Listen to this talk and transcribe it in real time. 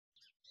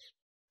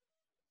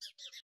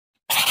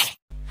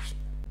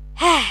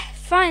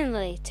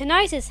Finally,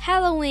 tonight is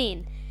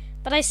Halloween,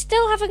 but I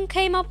still haven't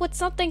came up with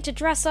something to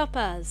dress up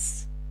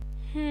as.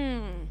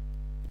 No.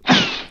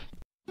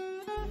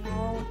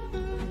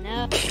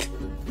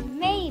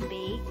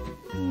 Maybe.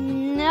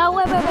 No,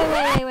 wait.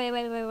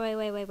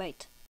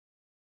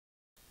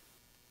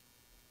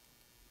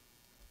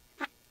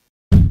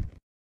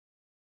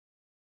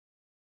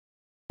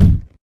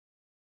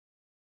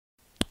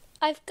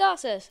 I've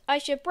got it. I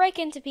should break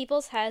into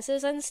people's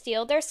houses and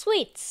steal their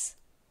sweets.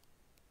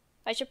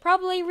 I should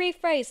probably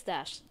rephrase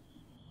that.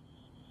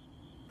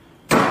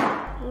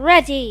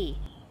 Ready!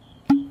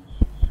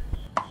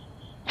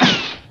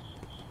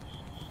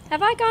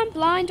 Have I gone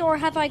blind or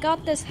have I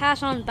got this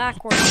hat on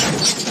backwards?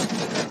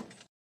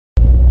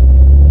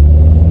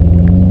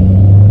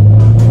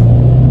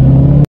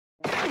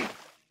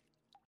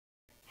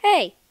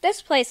 Hey,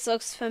 this place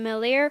looks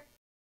familiar.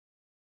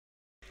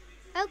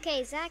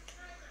 Okay, Zach.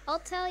 I'll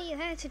tell you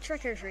how to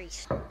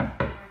trick-or-treat.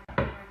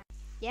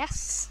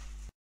 Yes?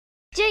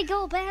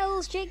 Jingle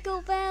bells,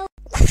 jingle bells.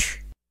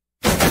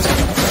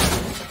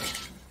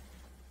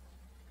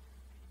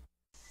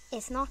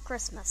 It's not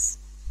Christmas.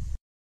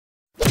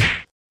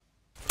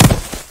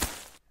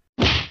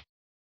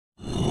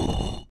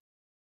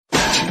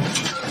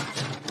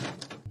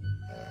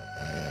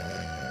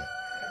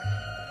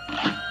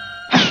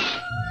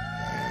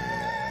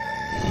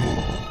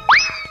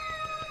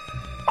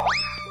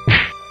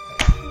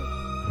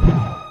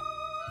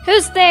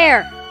 Who's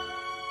there?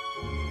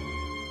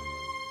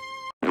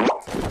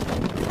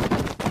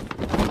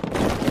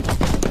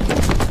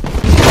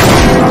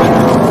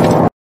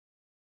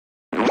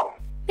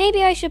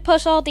 Maybe I should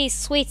put all these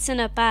sweets in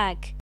a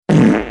bag.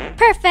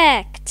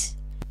 Perfect!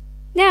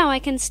 Now I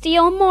can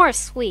steal more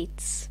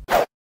sweets.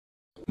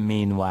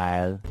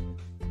 Meanwhile...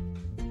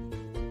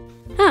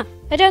 Huh,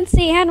 I don't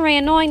see Henry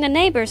annoying the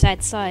neighbors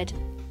outside.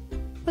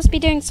 Must be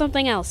doing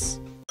something else.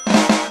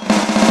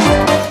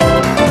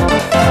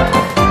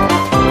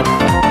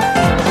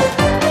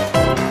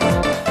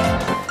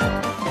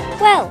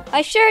 Well,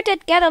 I sure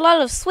did get a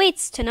lot of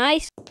sweets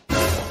tonight.